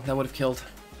annoying. That would have killed.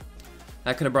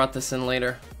 I could have brought this in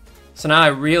later. So now I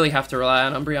really have to rely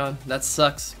on Umbreon. That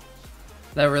sucks.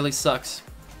 That really sucks.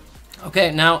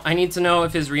 Okay, now I need to know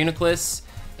if his Reuniclus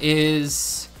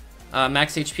is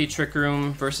max HP Trick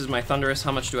Room versus my Thundurus.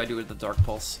 How much do I do with the Dark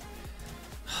Pulse?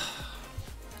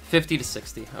 50 to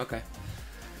 60. Okay.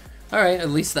 Alright, at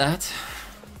least that.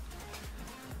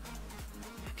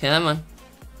 Come on.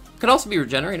 Could also be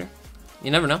Regenerator.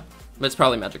 You never know. But it's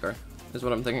probably Magikarp, is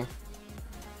what I'm thinking.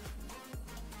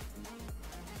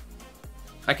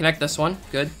 I connect this one.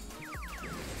 Good.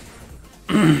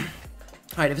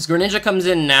 Alright, if his Greninja comes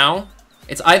in now,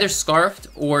 it's either Scarfed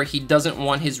or he doesn't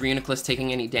want his Reuniclus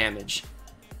taking any damage.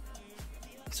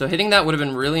 So hitting that would have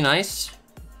been really nice.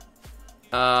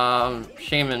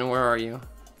 Shaman, where are you?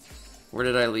 Where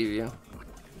did I leave you?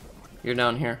 You're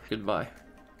down here. Goodbye.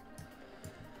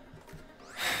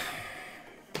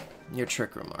 You're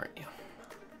Trick Room, aren't you?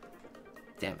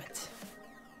 Damn it.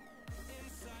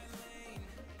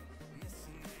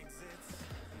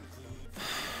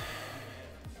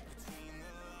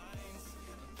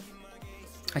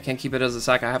 I can't keep it as a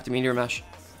sack. I have to Meteor Mash.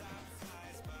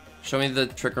 Show me the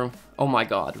Trick Room. Oh my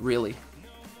god, really?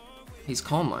 He's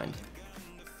Calm Mind.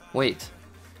 Wait.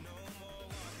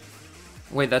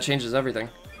 Wait, that changes everything.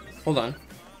 Hold on.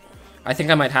 I think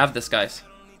I might have this, guys.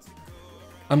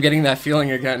 I'm getting that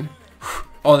feeling again.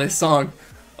 Oh, this song.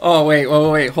 Oh, wait,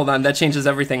 hold on. That changes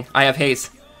everything. I have Haze.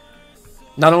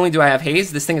 Not only do I have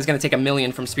Haze, this thing is going to take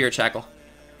 1,000,000 from Spirit Shackle.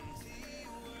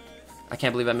 I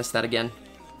can't believe I missed that again.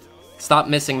 Stop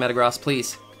missing, Metagross,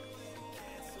 please.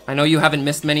 I know you haven't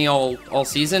missed many all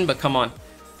season, but come on.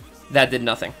 That did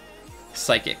nothing.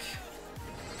 Psychic.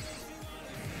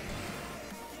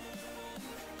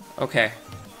 Okay.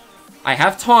 I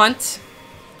have Taunt.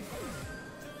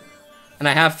 And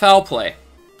I have Foul Play.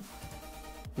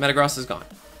 Metagross is gone.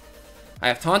 I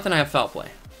have Taunt and I have Foul Play.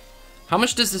 How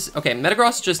much does this... Okay,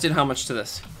 Metagross just did how much to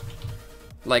this?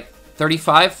 Like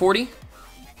 35, 40?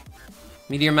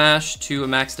 Meteor Mash to a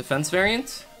max defense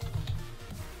variant.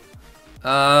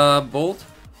 Bolt.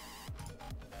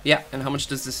 Yeah, and how much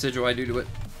does this Decidueye do to it?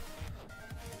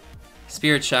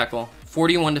 Spirit Shackle.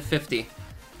 41 to 50.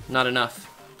 Not enough.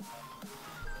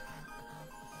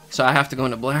 So I have to go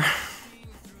into Blair.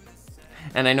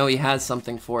 And I know he has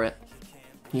something for it.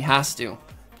 He has to.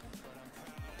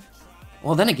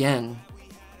 Well, then again...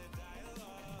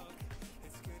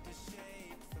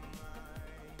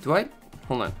 Do I...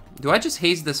 Hold on. Do I just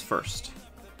haze this first?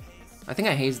 I think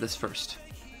I haze this first.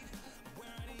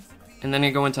 And then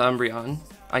I go into Umbreon.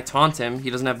 I taunt him. He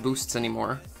doesn't have boosts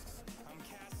anymore.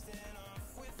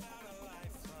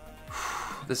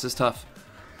 This is tough.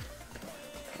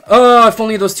 Oh, if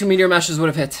only those 2 Meteor Mashes would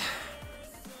have hit.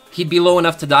 He'd be low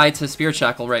enough to die to Spirit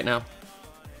Shackle right now.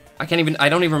 I don't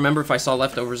even remember if I saw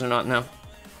leftovers or not now.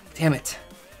 Damn it.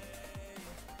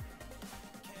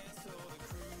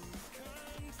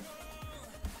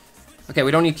 Okay,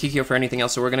 we don't need Kikyo for anything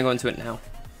else, so we're gonna go into it now.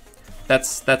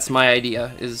 That's my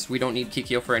idea, is we don't need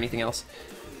Kikyo for anything else.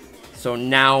 So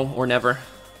now or never.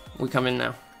 We come in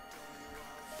now.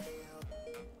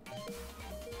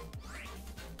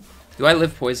 Do I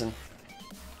live poison?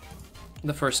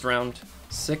 The first round.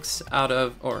 6 out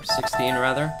of... or 16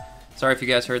 rather. Sorry if you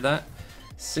guys heard that.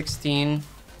 16...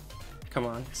 Come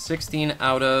on. 16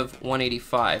 out of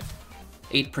 185.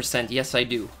 8%. Yes, I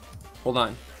do. Hold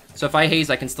on. So if I haze,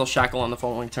 I can still shackle on the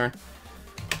following turn.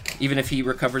 Even if he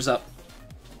recovers up.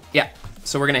 Yeah.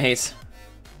 So we're gonna haze.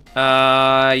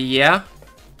 Yeah.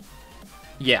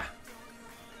 Yeah.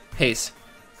 Haze.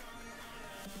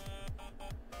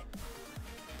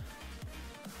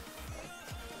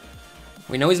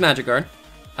 We know he's Magic Guard.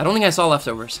 I don't think I saw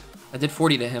leftovers. I did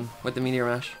 40 to him with the Meteor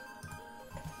Mash.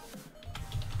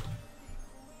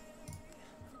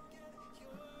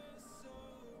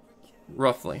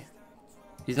 Roughly.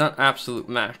 He's not absolute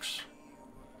max.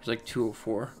 He's like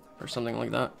 204 or something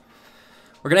like that.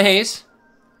 We're gonna haze.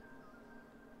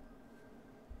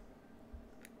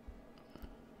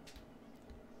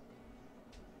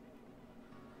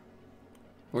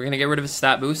 We're gonna get rid of his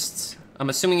stat boosts. I'm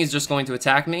assuming he's just going to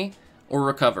attack me or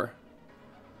recover.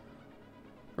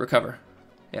 Recover.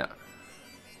 Yeah.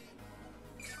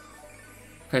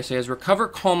 Okay, so he has Recover,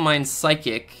 Calm Mind,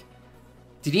 Psychic.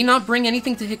 Did he not bring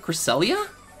anything to hit Cresselia?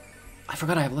 I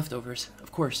forgot I have leftovers.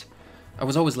 Of course. I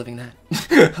was always living that.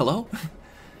 Hello?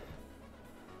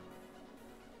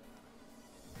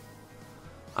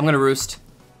 I'm gonna Roost.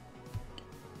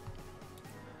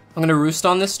 I'm gonna Roost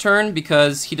on this turn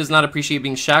because he does not appreciate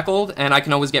being shackled, and I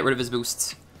can always get rid of his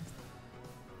boosts.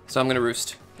 So I'm gonna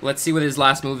Roost. Let's see what his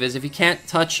last move is. If he can't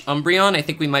touch Umbreon, I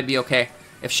think we might be okay.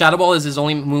 If Shadow Ball is his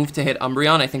only move to hit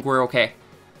Umbreon, I think we're okay.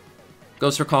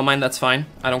 Goes for Calm Mind, that's fine.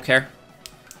 I don't care.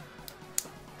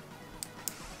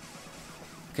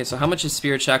 Okay, so how much is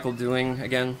Spirit Shackle doing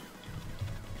again?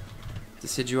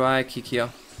 Decidueye, Kikyo.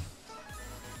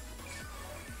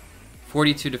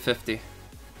 42 to 50.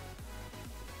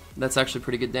 That's actually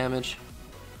pretty good damage.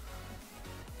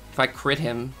 If I crit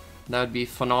him, that would be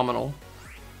phenomenal.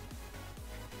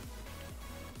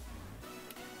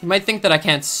 You might think that I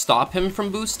can't stop him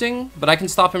from boosting, but I can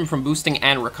stop him from boosting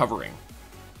and recovering.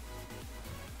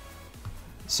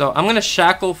 So I'm gonna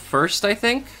Shackle first, I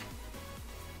think.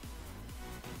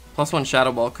 +1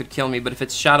 Shadow Ball could kill me, but if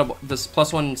it's Shadow Ball, does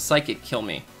 +1 Psychic kill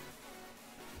me?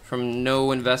 From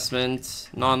no investment,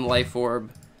 non-life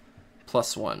orb,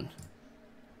 +1.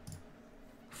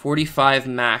 45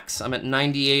 max. I'm at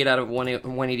 98 out of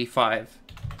 185.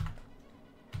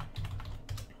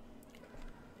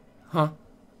 Huh?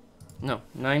 No,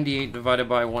 98 divided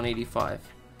by 185.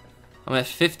 I'm at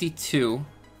 52.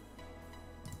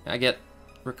 I get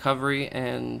recovery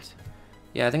and...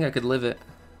 yeah, I think I could live it.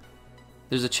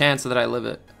 There's a chance that I live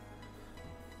it.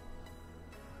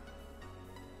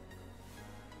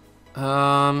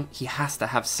 He has to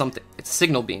have something. It's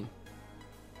Signal Beam.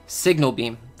 Signal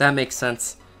Beam. That makes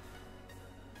sense.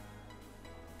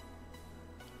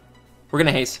 We're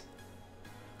gonna haze.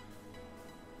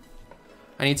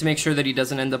 I need to make sure that he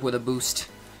doesn't end up with a boost,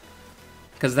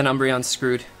 because then Umbreon's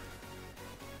screwed.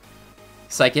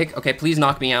 Psychic. Okay, please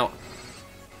knock me out.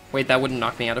 Wait, that wouldn't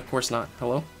knock me out. Of course not.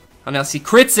 Hello? Unless he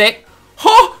crits it.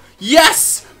 Oh!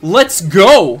 Yes! Let's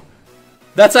go!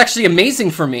 That's actually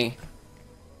amazing for me.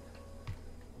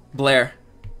 Blair.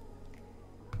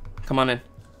 Come on in.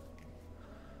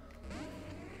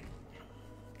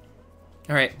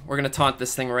 Alright, we're gonna taunt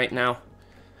this thing right now.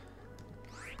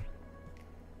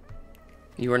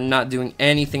 You are not doing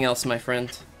anything else, my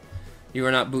friend. You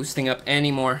are not boosting up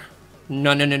anymore.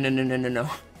 No, no, no, no, no, no, no, no.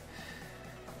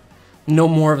 No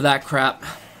more of that crap.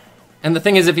 And the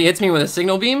thing is, if he hits me with a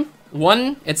Signal Beam,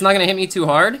 1, it's not gonna hit me too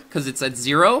hard, because it's at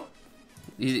 0.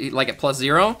 Like at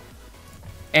 +0.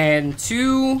 And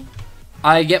 2,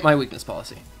 I get my weakness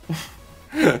policy.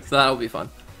 So that'll be fun.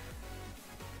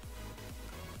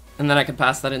 And then I can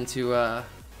pass that into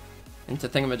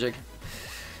Thingamajig.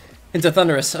 Into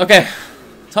Thunderous. Okay.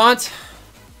 Taunt.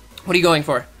 What are you going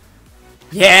for?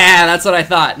 Yeah, that's what I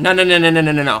thought. No, no, no, no, no,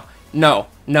 no, no, no. No,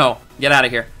 no. Get out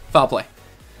of here. Foul play.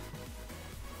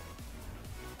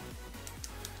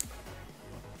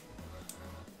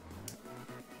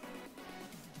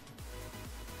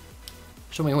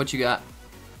 Show me what you got.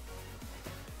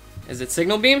 Is it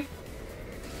signal beam?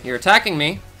 You're attacking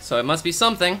me, so it must be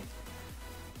something.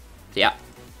 Yeah,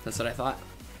 that's what I thought.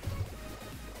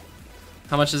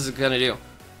 How much is it gonna do?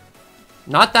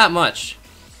 Not that much.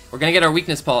 We're gonna get our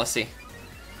weakness policy.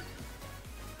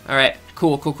 Alright,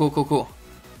 cool, cool, cool, cool, cool.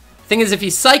 Thing is, if he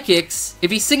psychics, if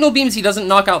he signal beams, he doesn't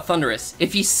knock out Thunderous.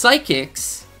 If he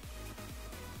psychics,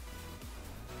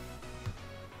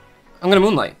 I'm gonna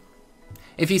Moonlight.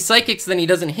 If he psychics, then he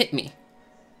doesn't hit me.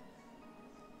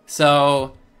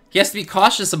 So, he has to be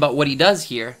cautious about what he does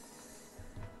here.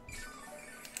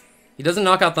 He doesn't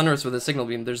knock out Thunderous with a signal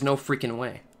beam. There's no freaking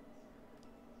way.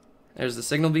 There's the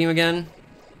signal beam again.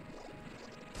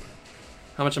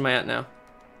 How much am I at now?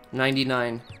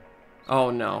 99. Oh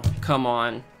no. Come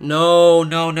on. No,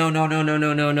 no, no, no, no, no,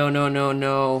 no, no, no, no, no,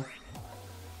 no.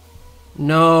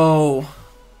 No.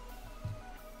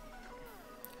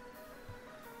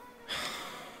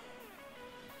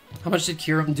 How much did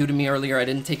Kyurem do to me earlier? I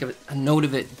didn't take a note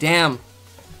of it. Damn.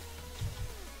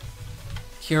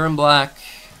 Kyurem Black.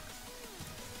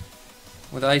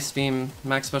 With Ice Beam,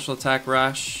 max special attack,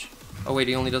 Rash. Oh wait,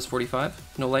 he only does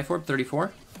 45. No Life Orb,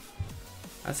 34.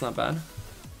 That's not bad.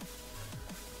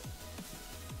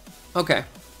 Okay,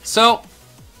 so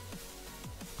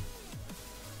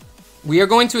we are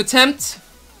going to attempt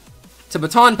to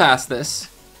baton pass this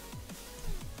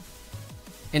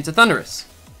into Thunderous.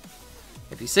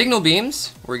 If he signal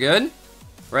beams, we're good,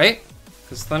 right?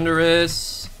 Because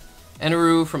Thunderous,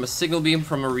 Eneru from a signal beam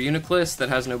from a Reuniclus that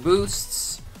has no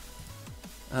boosts.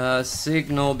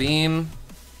 Signal beam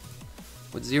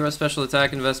with 0 special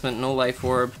attack investment, no life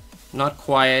orb. Not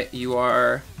quiet, you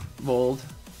are bold.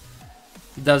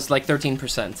 Does like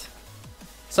 13%.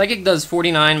 Psychic does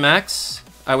 49 max.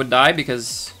 I would die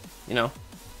because, you know.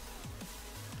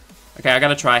 Okay, I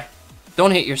gotta try.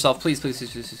 Don't hate yourself, please, please,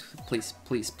 please, please, please,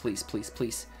 please, please, please,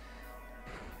 please.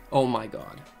 Oh my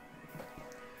god.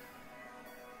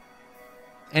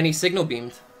 And he signal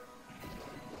beamed.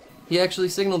 He actually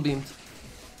signal beamed.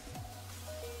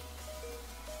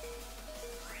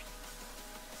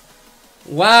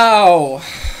 Wow.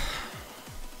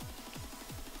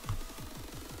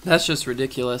 That's just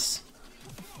ridiculous.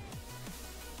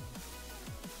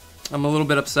 I'm a little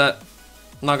bit upset.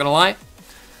 I'm not gonna lie.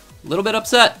 A little bit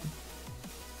upset.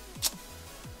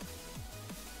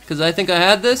 Because I think I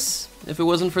had this. If it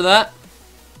wasn't for that,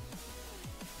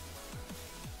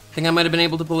 I think I might have been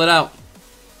able to pull it out.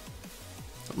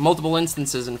 Multiple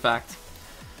instances, in fact.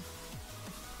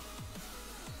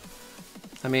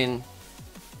 I mean,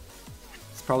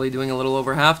 it's probably doing a little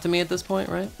over half to me at this point,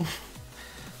 right?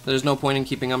 There's no point in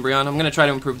keeping Umbreon. I'm going to try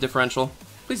to improve differential.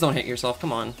 Please don't hit yourself.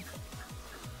 Come on.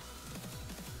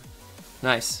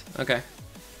 Nice. Okay.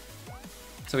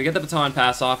 So we get the baton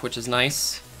pass off, which is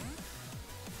nice.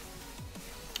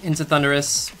 Into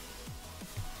Thunderous.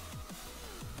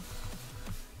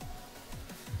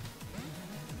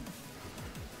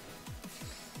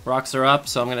 Rocks are up,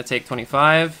 so I'm going to take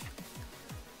 25.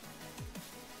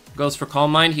 Goes for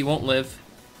Calm Mind. He won't live.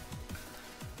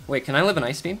 Wait, can I live an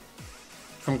Ice Beam?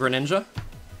 From Greninja?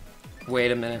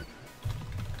 Wait a minute.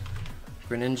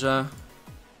 Greninja.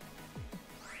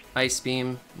 Ice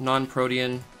Beam.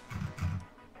 Non-Protean.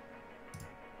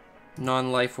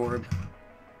 Non-Life Orb.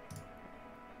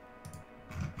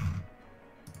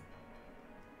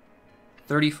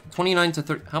 29 to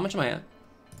 30. How much am I at?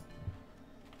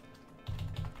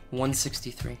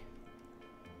 163.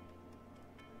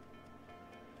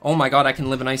 Oh my god, I can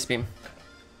live an Ice Beam.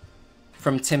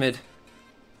 From Timid.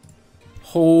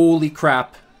 Holy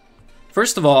crap.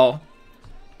 First of all,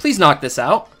 please knock this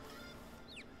out.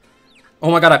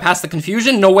 Oh my god, I passed the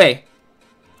confusion? No way.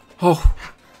 Oh.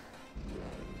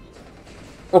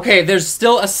 Okay, there's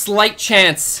still a slight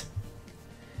chance.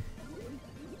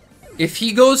 If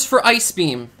he goes for Ice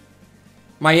Beam,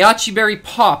 my Yachi Berry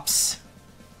pops.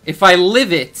 If I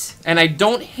live it, and I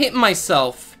don't hit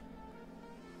myself,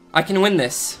 I can win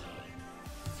this.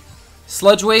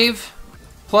 Sludge Wave,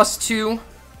 +2,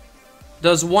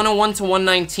 does 101 to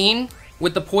 119.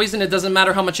 With the poison, it doesn't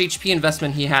matter how much HP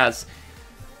investment he has.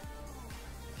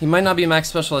 He might not be max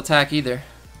special attack either.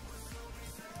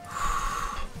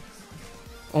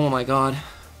 Oh my god.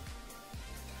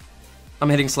 I'm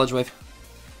hitting Sludge Wave.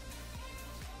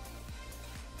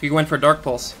 He went for Dark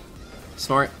Pulse.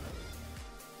 Smart.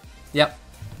 Yep.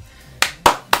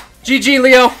 GG,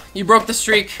 Leo. You broke the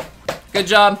streak. Good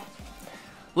job.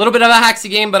 A little bit of a hacksy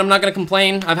game, but I'm not going to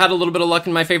complain. I've had a little bit of luck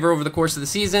in my favor over the course of the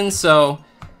season, so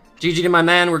GG to my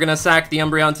man. We're going to sack the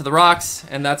Umbreon to the rocks,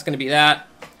 and that's going to be that.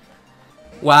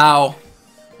 Wow.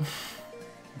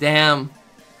 Damn.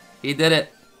 He did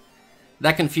it.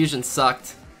 That confusion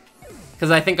sucked.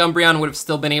 Because I think Umbreon would have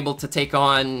still been able to take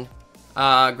on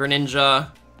Greninja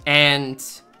and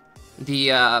the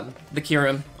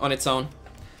Kyurem on its own.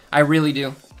 I really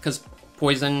do. Because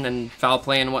poison and foul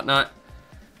play and whatnot.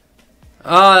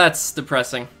 Oh, that's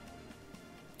depressing.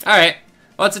 Alright.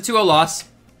 Well, it's a 2-0 loss.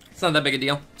 It's not that big a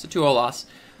deal. It's a 2-0 loss.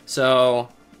 So,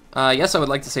 yes, I would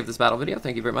like to save this battle video.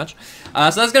 Thank you very much. So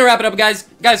that's going to wrap it up, guys.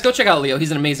 Guys, go check out Leo. He's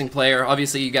an amazing player.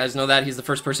 Obviously, you guys know that. He's the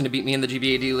first person to beat me in the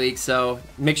GBA D-League, so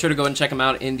make sure to go and check him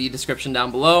out in the description down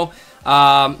below.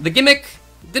 The gimmick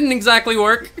didn't exactly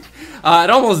work. It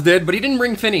almost did, but he didn't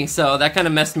bring Finny, so that kind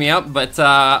of messed me up. But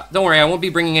don't worry, I won't be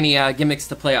bringing any gimmicks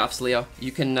to playoffs, Leo.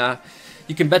 You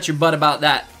can bet your butt about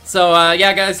that. So,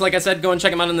 yeah, guys, like I said, go and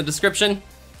check him out in the description.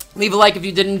 Leave a like if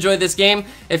you did enjoy this game.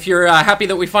 If you're happy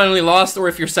that we finally lost, or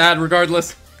if you're sad,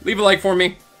 regardless, leave a like for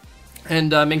me.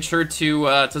 And make sure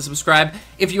to subscribe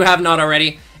if you have not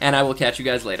already. And I will catch you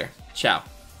guys later. Ciao.